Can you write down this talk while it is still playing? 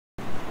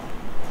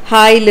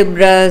Hi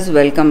Libras,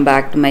 welcome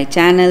back to my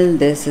channel.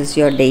 This is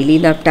your daily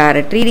love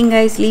tarot reading,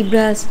 guys.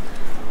 Libras,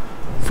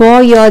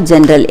 for your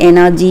general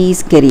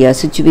energies, career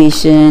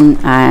situation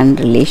and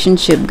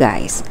relationship,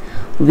 guys,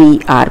 we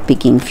are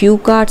picking few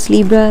cards,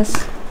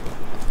 Libras.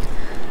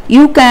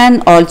 You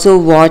can also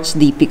watch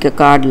the pick a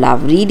card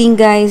love reading,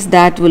 guys,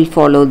 that will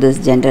follow this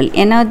general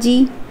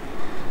energy.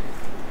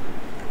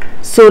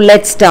 So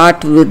let's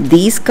start with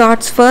these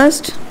cards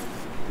first.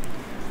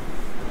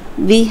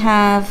 We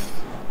have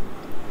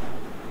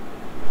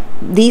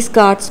these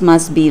cards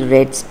must be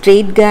read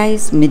straight,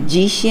 guys.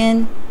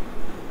 Magician,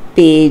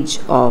 Page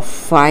of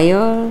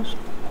Fire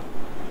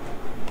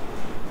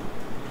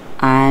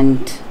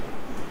and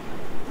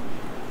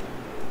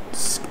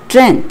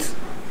Strength.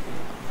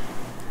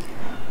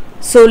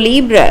 So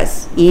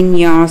Libras, in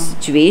your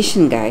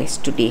situation, guys,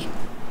 today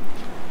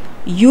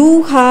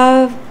you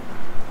have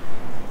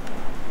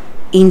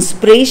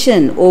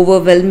inspiration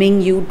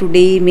overwhelming you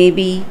today,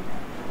 maybe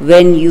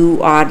when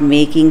you are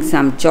making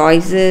some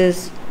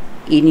choices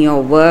in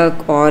your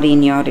work or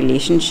in your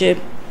relationship.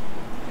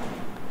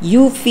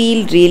 You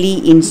feel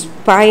really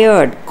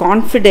inspired,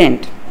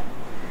 confident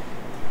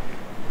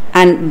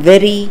and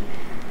very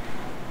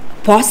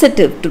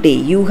positive today.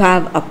 You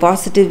have a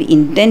positive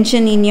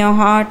intention in your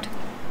heart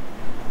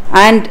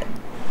and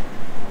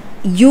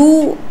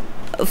you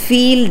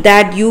feel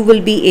that you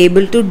will be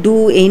able to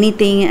do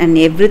anything and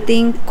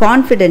everything,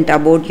 confident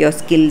about your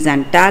skills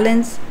and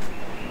talents.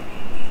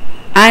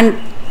 And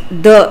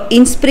the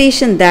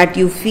inspiration that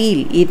you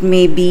feel, it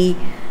may be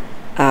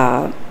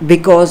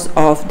because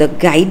of the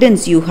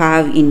guidance you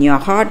have in your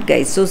heart,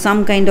 guys. So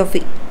some kind of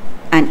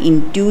an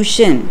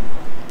intuition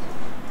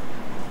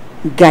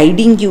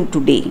guiding you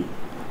today,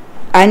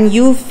 and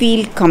you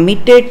feel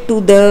committed to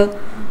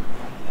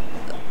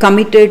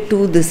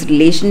this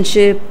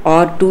relationship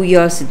or to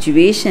your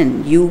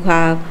situation. You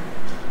have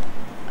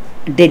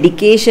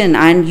dedication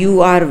and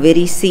you are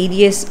very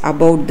serious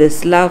about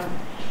this love.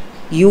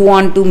 You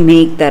want to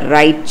make the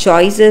right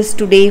choices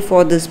today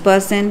for this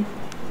person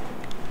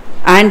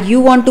and you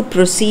want to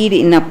proceed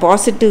in a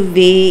positive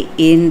way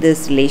in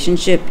this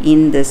relationship,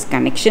 in this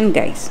connection,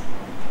 guys.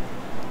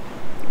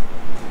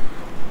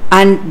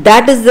 And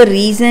that is the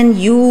reason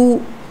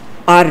you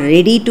are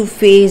ready to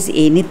face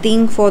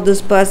anything for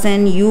this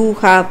person. You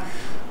have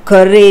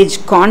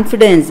courage,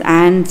 confidence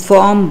and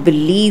firm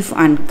belief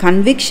and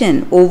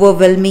conviction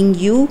overwhelming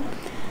you,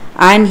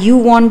 and you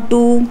want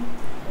to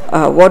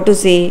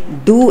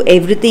do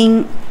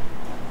everything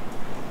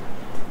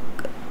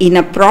in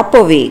a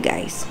proper way,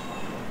 guys.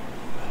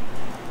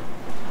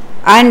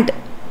 And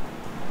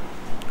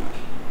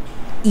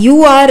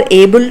you are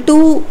able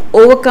to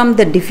overcome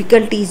the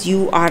difficulties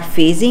you are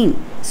facing.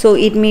 So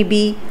it may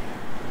be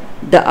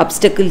the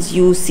obstacles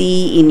you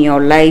see in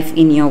your life,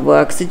 in your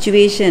work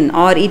situation,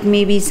 or it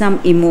may be some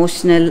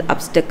emotional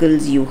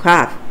obstacles you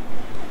have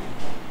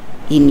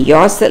in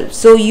yourself.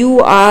 So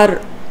you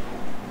are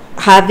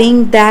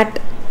having that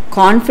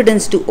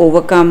confidence to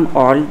overcome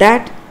all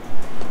that,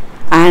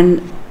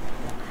 and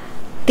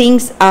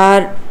things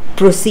are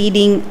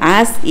proceeding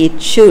as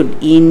it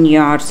should in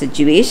your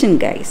situation,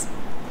 guys.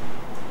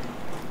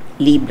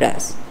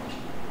 Libras,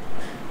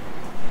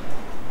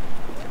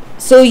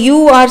 so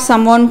you are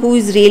someone who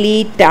is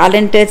really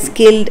talented,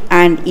 skilled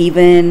and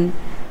even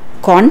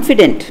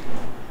confident,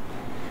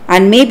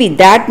 and maybe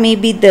that may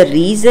be the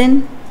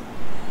reason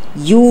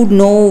you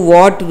know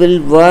what will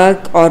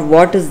work or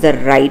what is the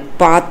right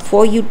path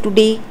for you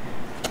today.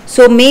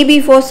 So maybe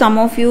for some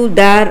of you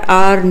there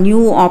are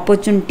new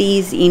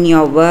opportunities in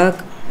your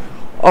work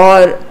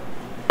or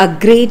a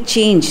great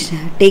change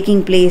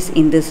taking place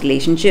in this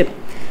relationship,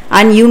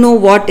 and you know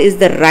what is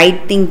the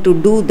right thing to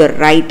do, the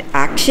right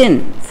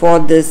action for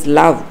this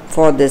love,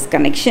 for this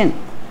connection,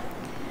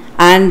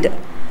 and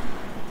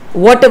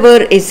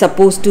whatever is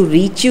supposed to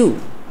reach you.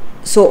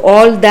 So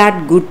all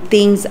that good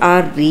things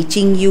are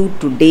reaching you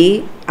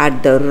today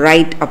at the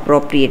right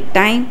appropriate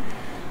time,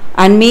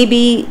 and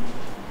maybe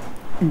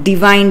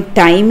divine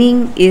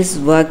timing is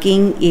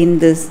working in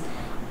this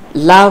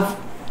love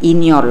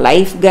in your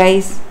life,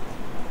 guys.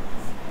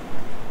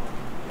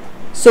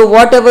 So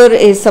whatever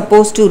is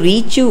supposed to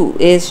reach you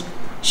is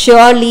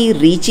surely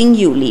reaching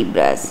you,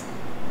 Libras.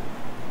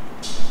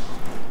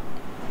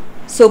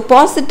 So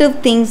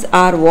positive things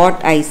are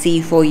what I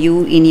see for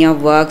you in your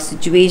work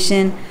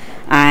situation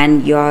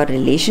and your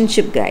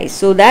relationship, guys.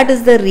 So that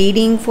is the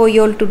reading for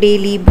you all today,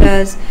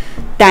 Libras.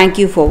 Thank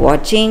you for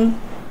watching.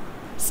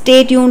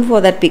 Stay tuned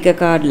for that pick a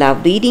card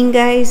love reading,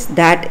 guys,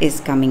 that is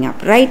coming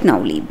up right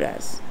now,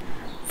 Libras.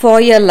 For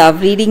your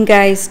love reading,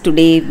 guys,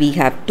 today we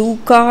have 2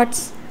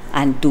 cards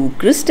and 2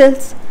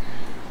 crystals.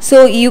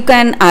 So you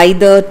can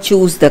either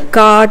choose the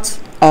cards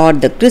or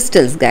the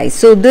crystals, guys.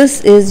 So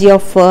this is your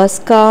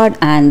first card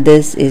and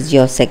this is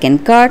your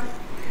second card.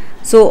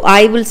 So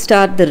I will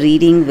start the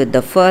reading with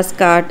the first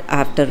card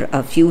after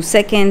a few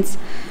seconds.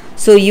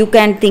 So you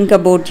can think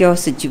about your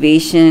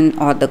situation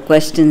or the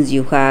questions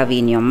you have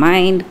in your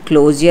mind.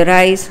 Close your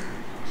eyes,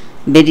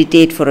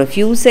 meditate for a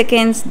few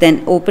seconds,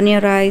 then open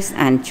your eyes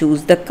and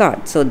choose the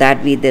card so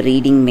that way the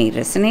reading may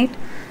resonate.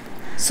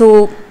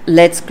 So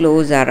let's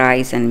close our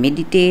eyes and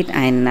meditate,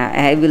 and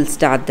I will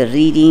start the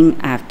reading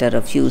after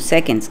a few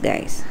seconds,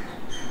 guys.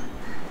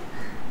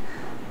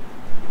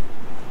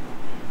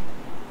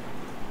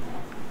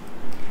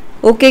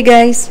 Okay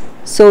guys,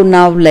 so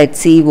now let's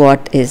see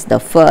what is the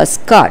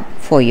first card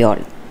for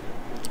y'all.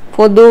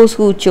 For those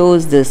who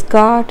chose this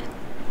card,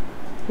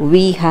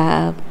 we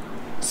have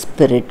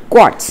Spirit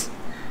Quartz.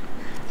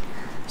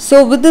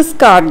 So with this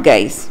card,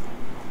 guys,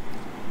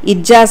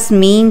 it just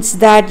means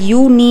that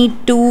you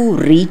need to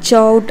reach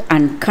out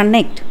and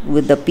connect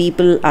with the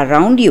people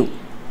around you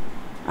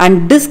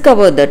and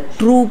discover the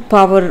true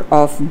power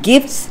of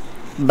gifts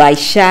by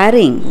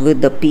sharing with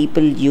the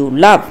people you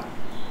love,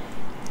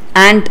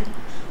 and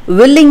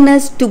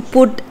willingness to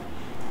put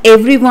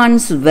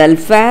everyone's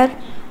welfare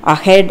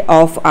ahead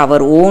of our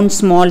own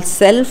small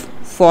self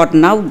for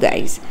now,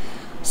 guys.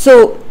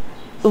 So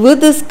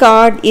with this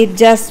card, it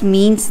just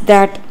means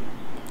that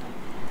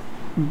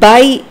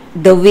by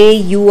the way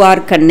you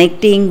are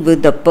connecting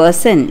with the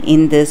person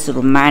in this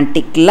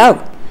romantic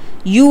love,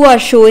 you are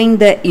showing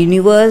the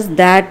universe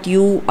that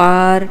you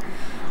are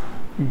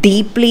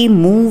deeply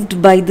moved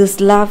by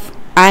this love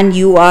and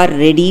you are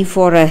ready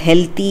for a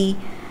healthy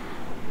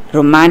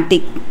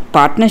romantic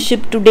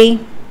partnership today.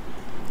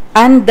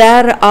 And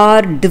there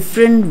are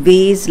different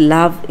ways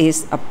love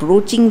is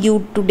approaching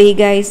you today,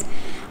 guys,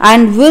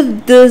 and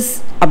with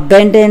this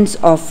abundance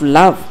of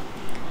love,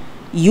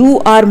 you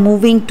are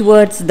moving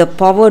towards the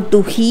power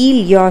to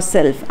heal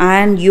yourself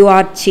and you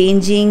are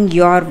changing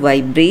your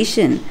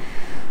vibration.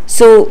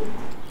 So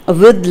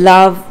with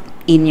love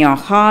in your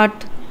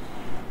heart,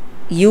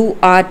 you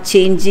are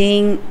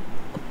changing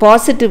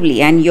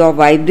positively and your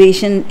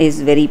vibration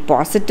is very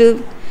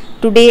positive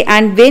today.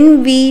 And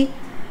when we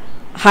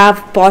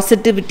have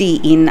positivity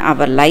in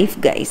our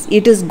life, guys,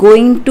 it is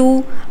going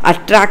to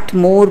attract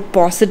more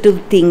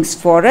positive things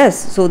for us.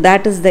 So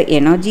that is the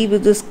energy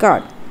with this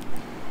card.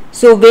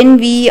 So when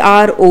we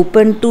are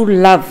open to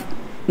love,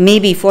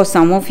 maybe for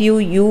some of you,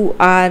 you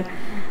are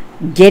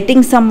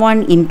getting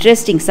someone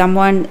interesting,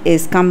 someone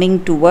is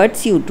coming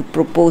towards you to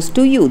propose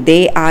to you,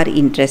 they are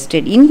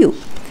interested in you,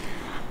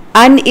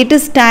 and it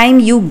is time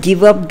you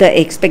give up the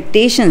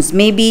expectations.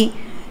 Maybe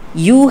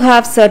you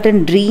have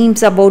certain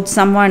dreams about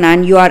someone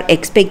and you are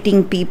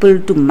expecting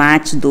people to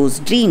match those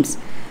dreams,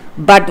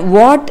 but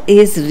what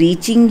is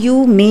reaching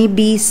you may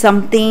be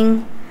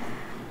something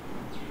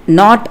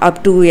not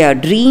up to your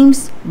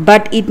dreams,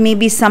 but it may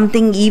be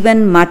something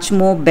even much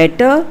more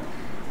better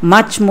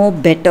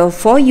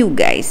for you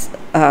guys,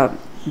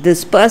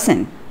 this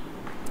person.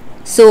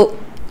 So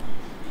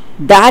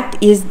that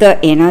is the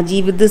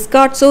energy with this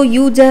card. So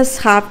you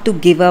just have to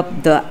give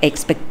up the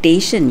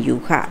expectation you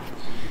have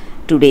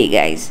today,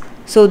 guys.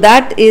 So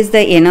that is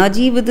the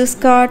energy with this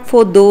card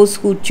for those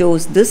who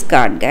chose this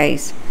card,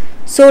 guys.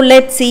 So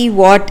let's see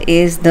what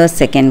is the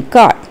second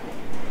card.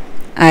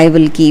 I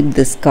will keep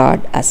this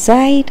card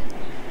aside.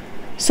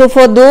 So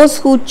for those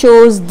who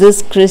chose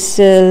this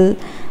crystal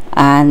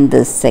and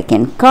the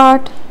second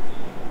card,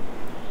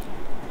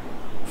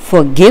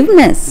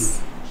 forgiveness.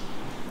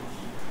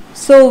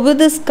 So with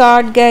this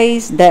card,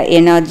 guys, the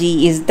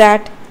energy is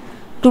that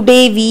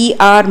today we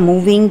are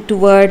moving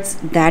towards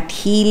that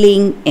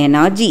healing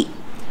energy.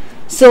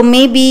 So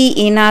maybe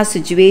in our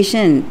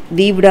situation,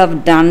 we would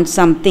have done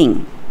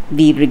something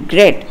we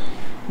regret.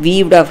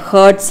 We would have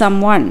hurt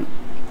someone,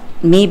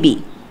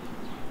 maybe.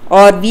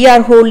 Or we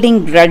are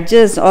holding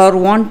grudges or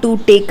want to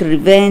take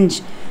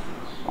revenge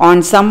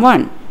on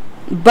someone.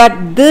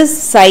 But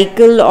this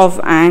cycle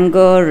of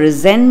anger,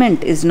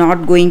 resentment is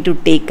not going to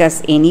take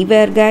us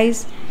anywhere,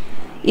 guys.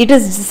 It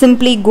is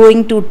simply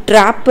going to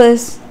trap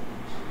us.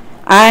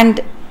 And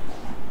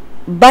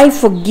by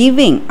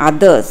forgiving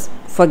others,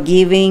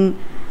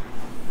 forgiving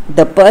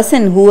the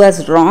person who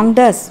has wronged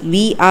us,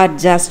 we are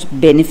just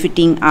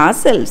benefiting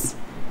ourselves.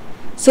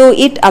 So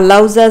it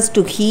allows us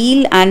to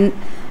heal and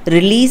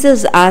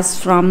releases us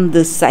from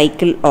the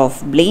cycle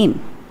of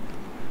blame.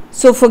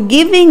 So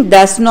forgiving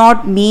does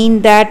not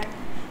mean that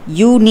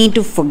you need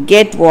to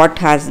forget what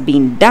has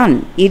been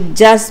done. It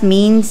just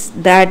means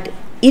that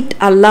it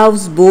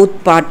allows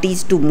both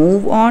parties to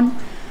move on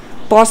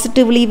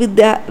positively with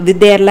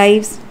their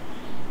lives.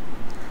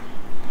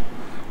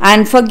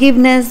 And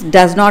forgiveness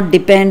does not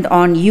depend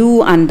on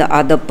you and the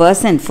other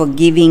person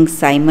forgiving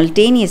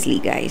simultaneously,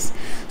 guys.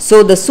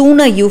 So the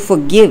sooner you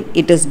forgive,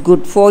 it is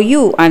good for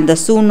you, and the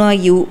sooner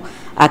you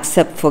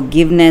accept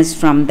forgiveness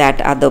from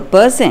that other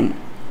person,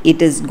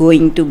 it is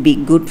going to be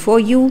good for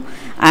you,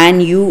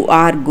 and you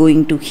are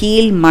going to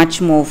heal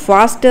much more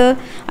faster,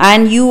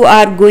 and you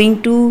are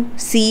going to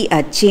see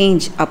a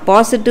change, a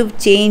positive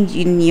change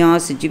in your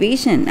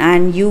situation,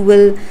 and you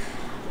will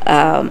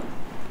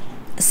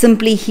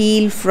simply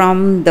heal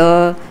from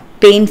the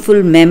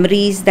painful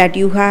memories that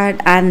you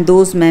had, and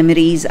those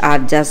memories are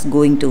just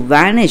going to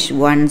vanish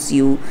once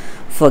you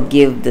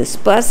forgive this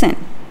person,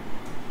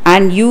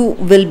 and you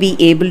will be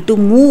able to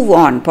move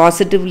on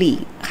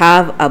positively,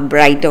 have a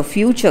brighter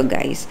future,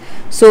 guys.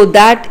 So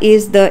that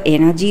is the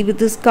energy with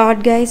this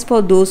card, guys,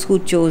 for those who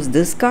chose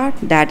this card.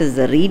 That is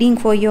the reading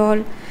for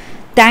y'all.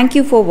 Thank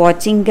you for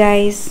watching,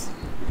 guys.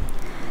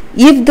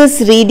 If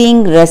this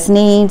reading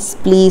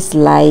resonates, please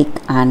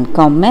like and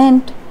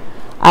comment.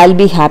 I'll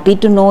be happy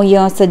to know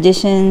your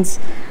suggestions.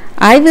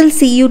 I will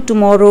see you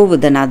tomorrow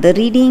with another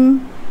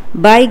reading.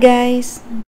 Bye, guys.